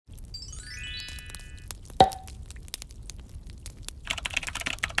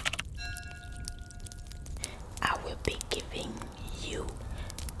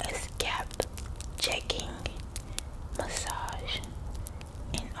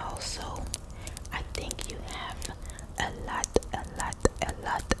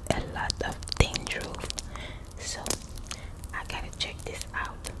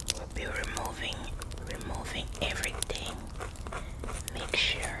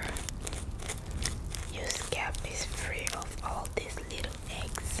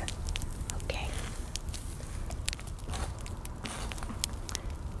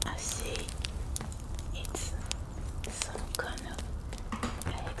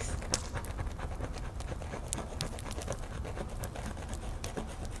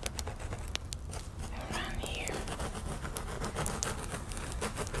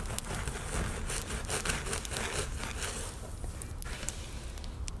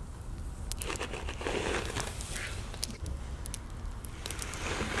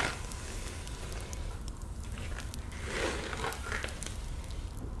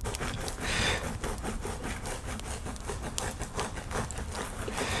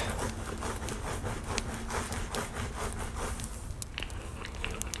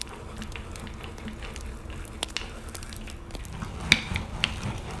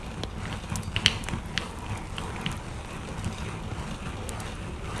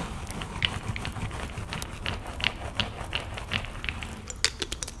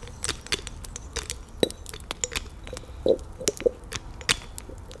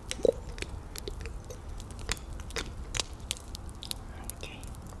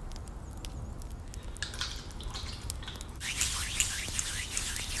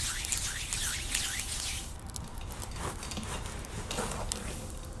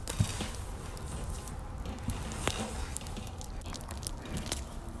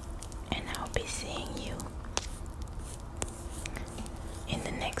be seeing you in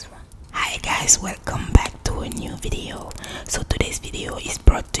the next one. Hi guys, welcome back to a new video. So today's video is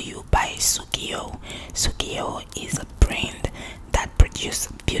brought to you by CHIQIO. CHIQIO is a brand that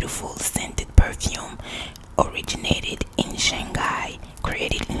produces beautiful scented perfume, originated in Shanghai,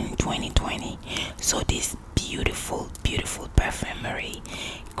 created in 2020. So this beautiful perfumery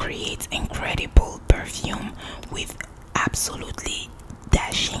creates incredible perfume with absolutely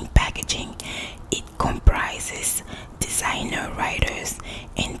dashing packaging. It comprises designer writers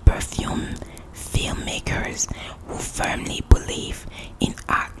and perfume filmmakers who firmly believe in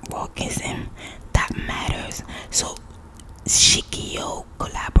artworkism that matters. So CHIQIO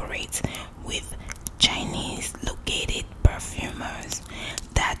collaborates with Chinese located perfumers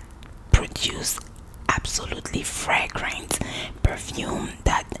that produce absolutely fragrant perfume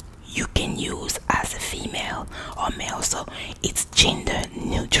that you can use as a female or male, so it's gender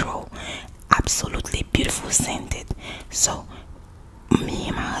neutral, absolutely beautiful scented. So me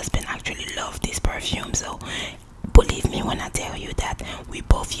and my husband actually love this perfume, so believe me when I tell you that we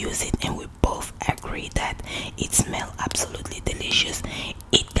both use it and we both agree that it smells absolutely delicious.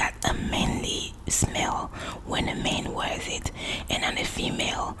 It got a manly smell when a man wears it, and on a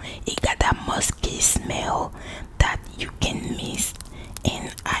female it got that musky smell that you can miss,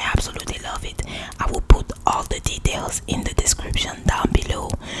 and I absolutely love it. I will put all the details in the description down below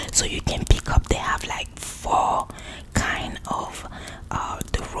so you can pick up. They have like 4 kind of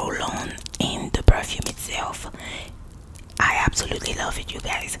the roll-on and the perfume itself. I absolutely love it, you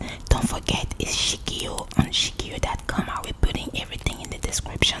guys. Don't forget, it's CHIQIO on CHIQIO.com. I will be putting everything in the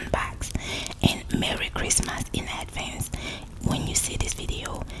description box. And Merry Christmas in advance. When you see this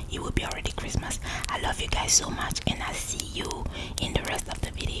video, it will be already Christmas. I love you guys so much, and I'll see you in the rest of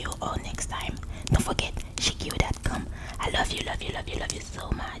the video or next time. Don't forget, CHIQIO.com. I love you so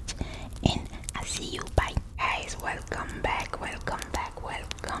much, and I'll see you. Bye guys. Welcome back.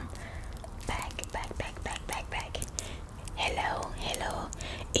 Hello.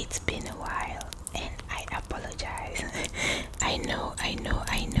 It's been a while and I apologize. I know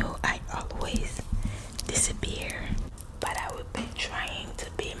I always disappear, but I will be trying to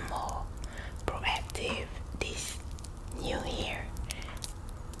be more proactive this new year.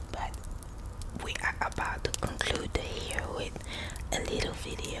 But we are about to conclude the year with a little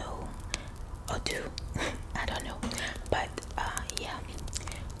video or two. I don't know, but yeah,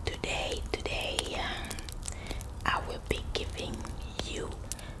 today I will be giving you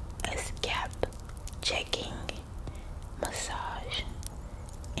a scalp checking massage,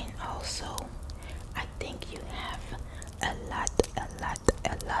 and also I think you have a lot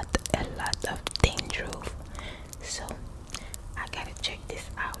of dandruff, so I gotta check this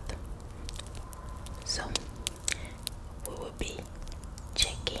out. So we will be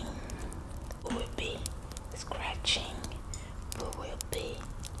checking, we will be scratching, we will be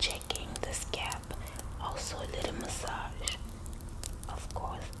checking the scalp, also a little massage of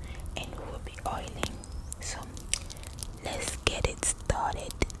course, and we will be oiling. So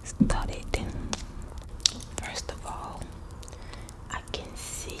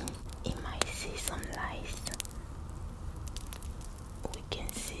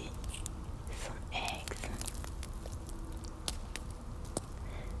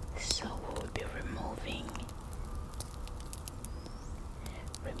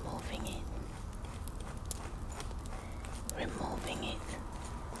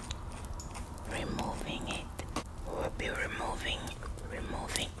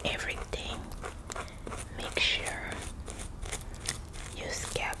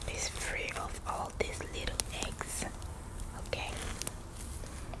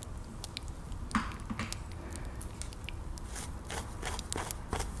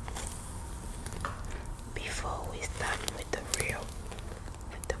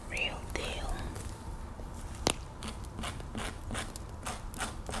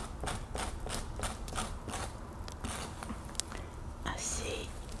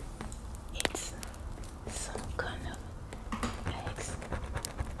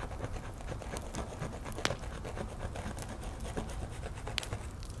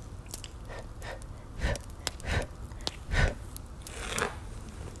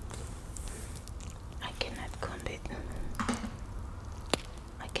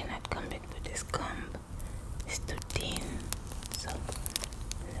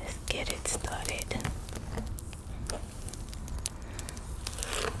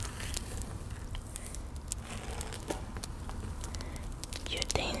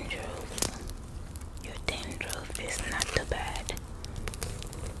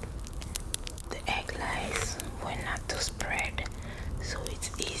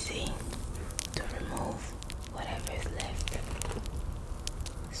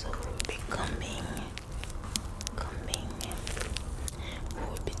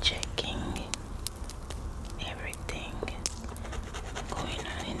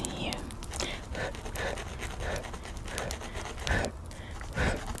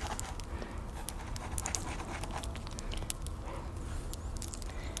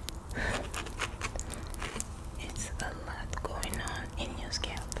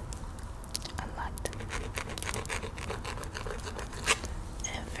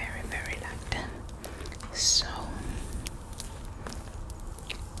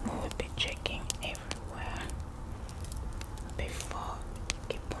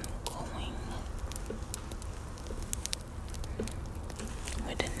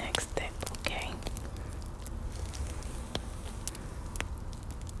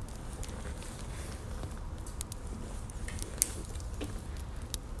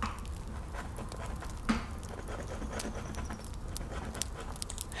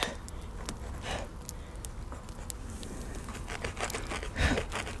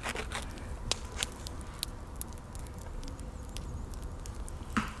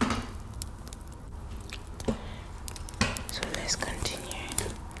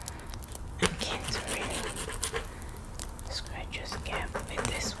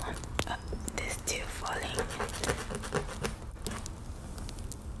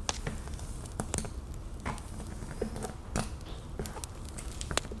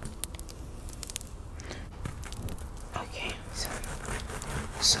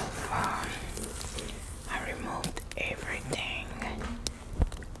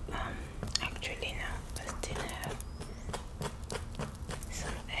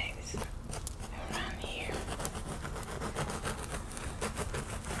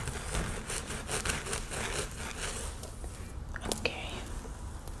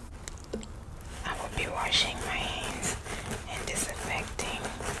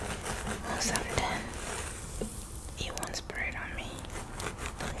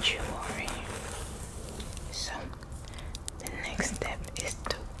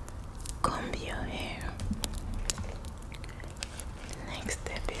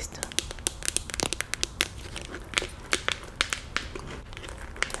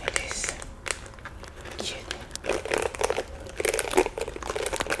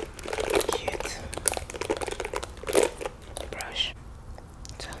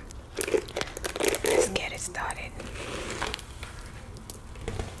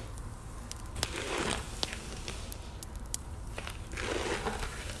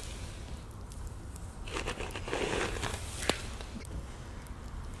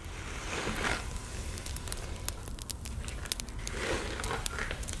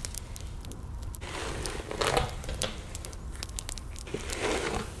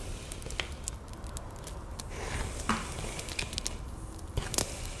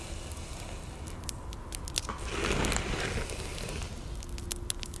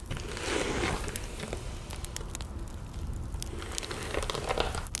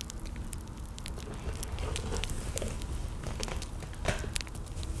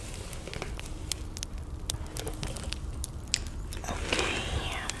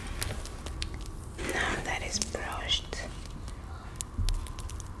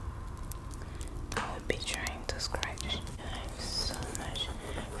scratch. So much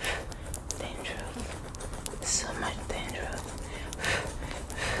dandruff. So much dandruff.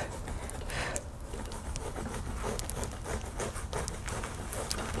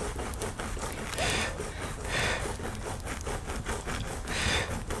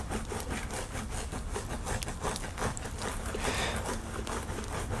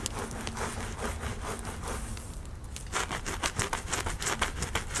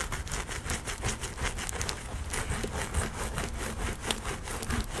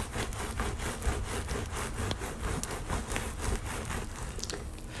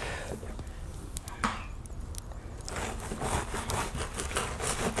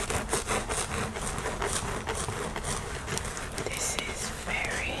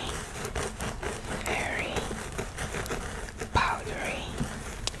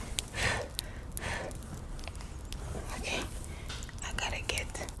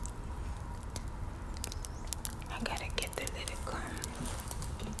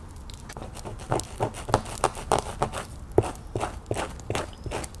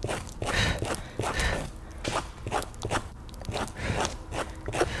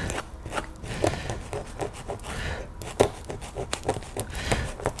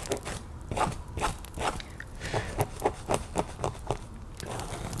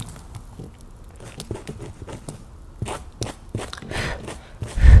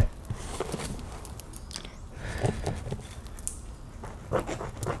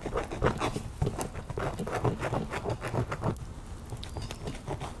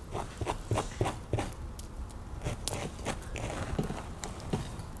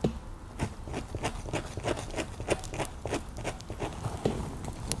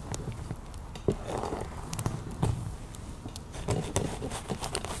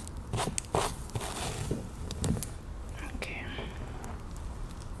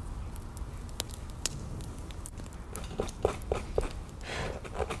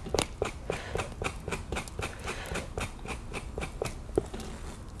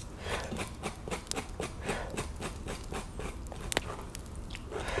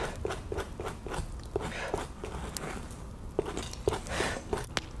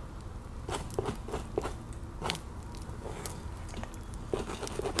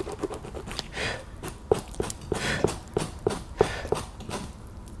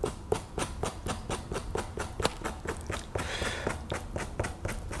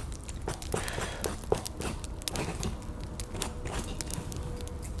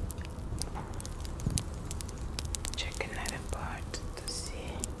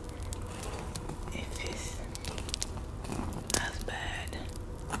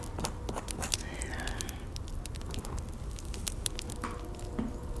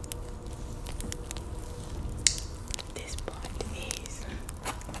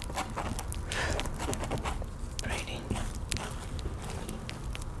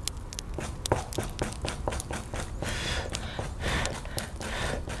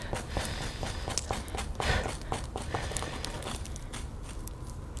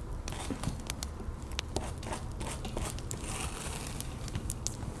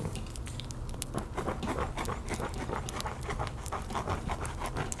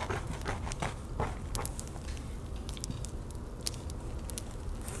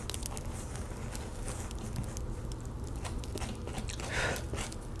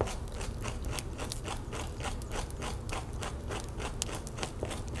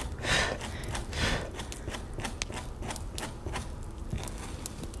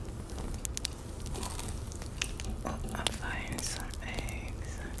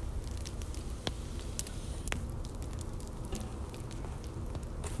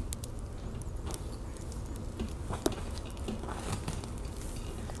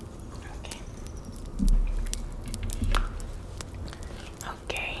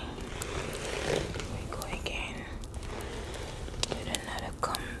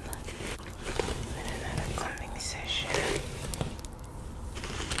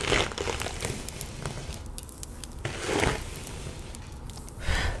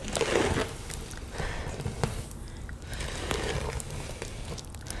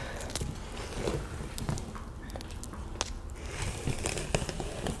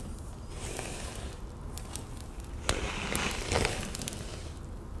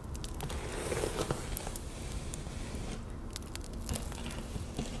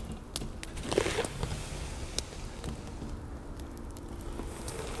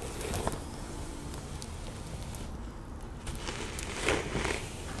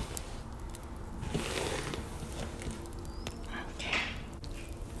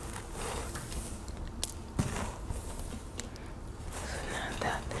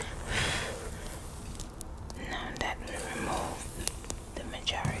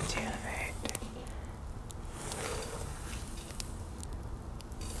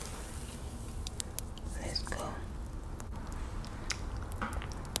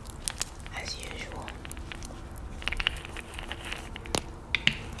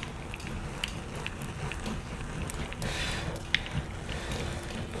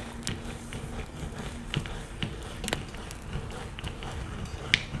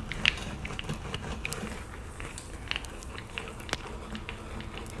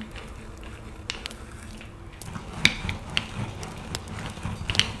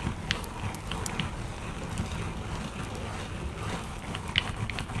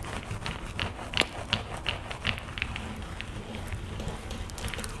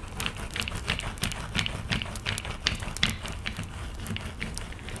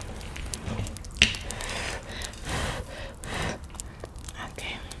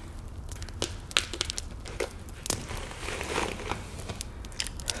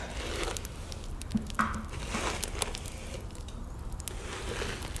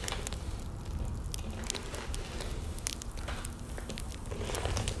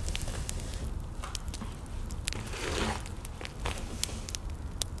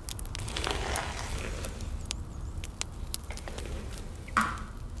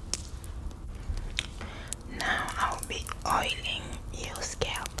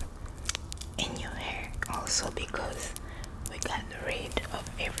 also because we got rid of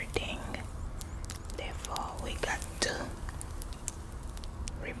everything, therefore we got to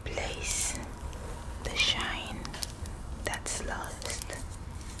replace the shine that's lost.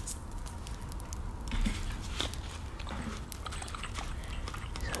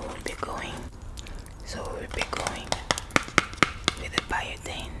 So we'll be going with the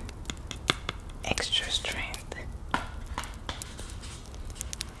Biodane Extra Strength.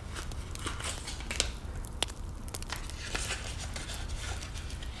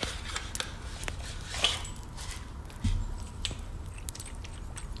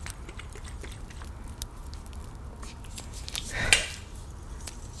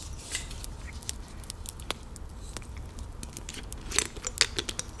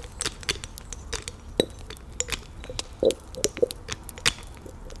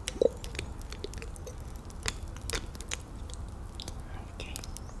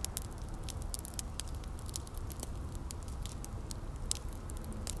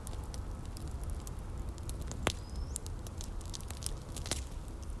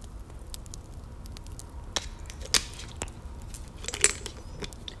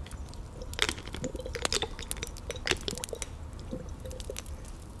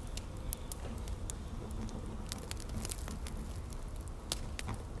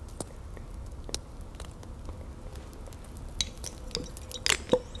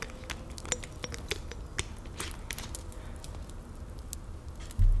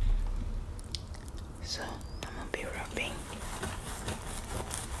 So I'm gonna be rubbing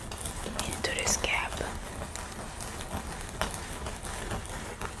into the scalp.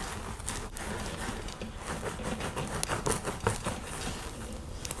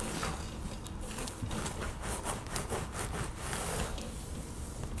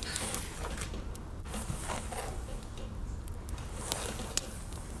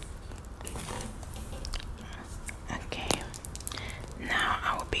 Okay, now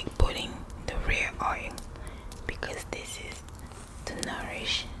I will be putting the rear oil because this is to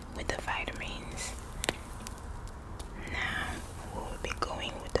nourish with the vitamins. Now we'll be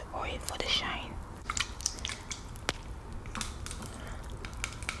going with the oil for the shine.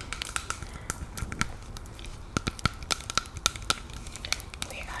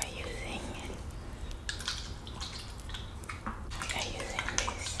 We are using this.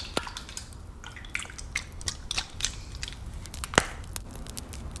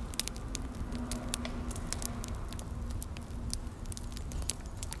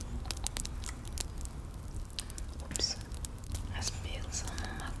 Oops, I spilled some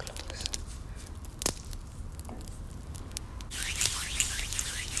on my clothes.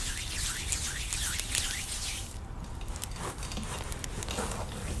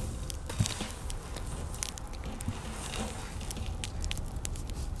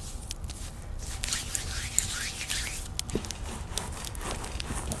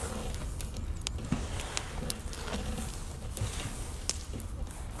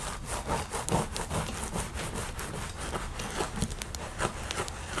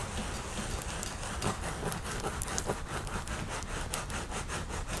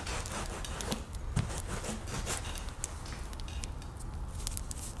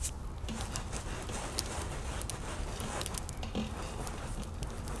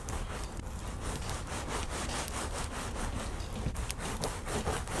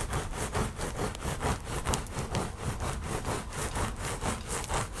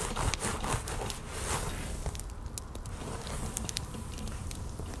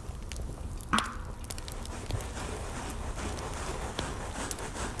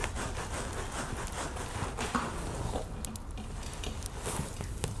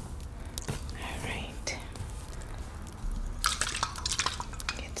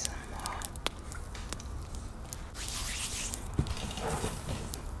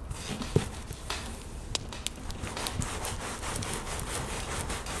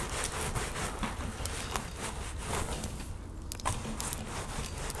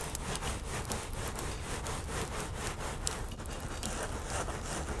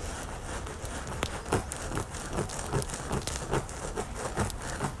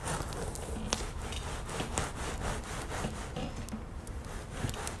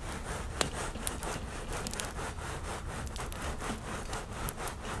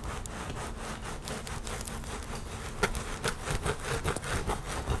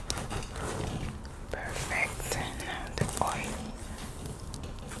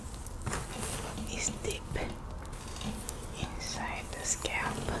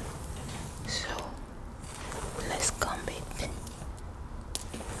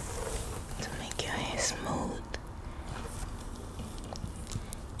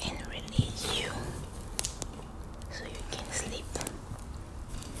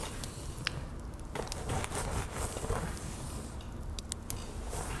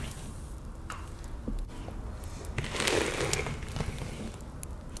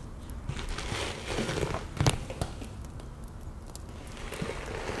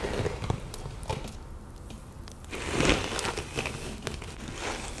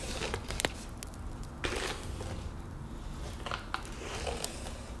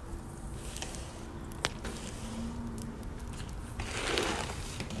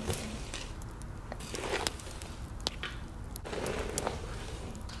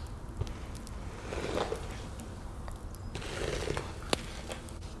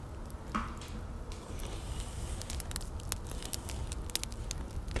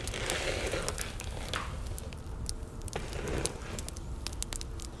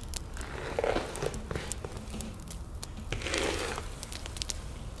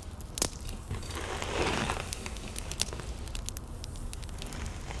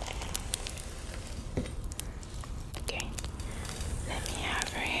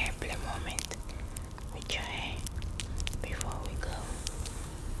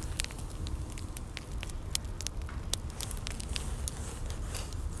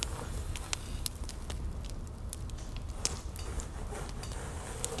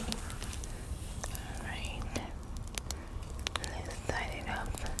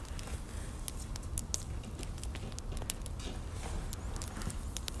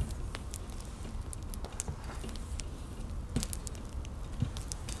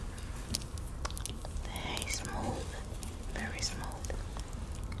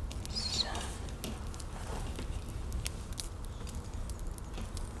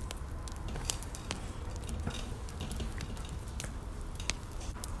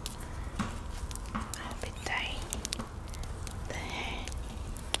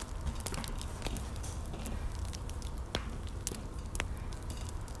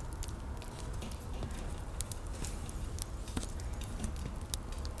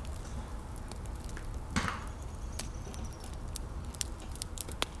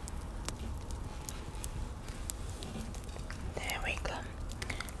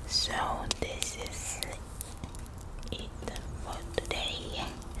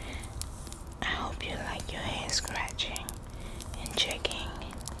 scratching and checking,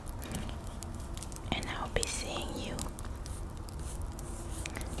 and I'll be seeing you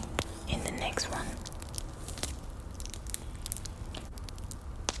in the next one.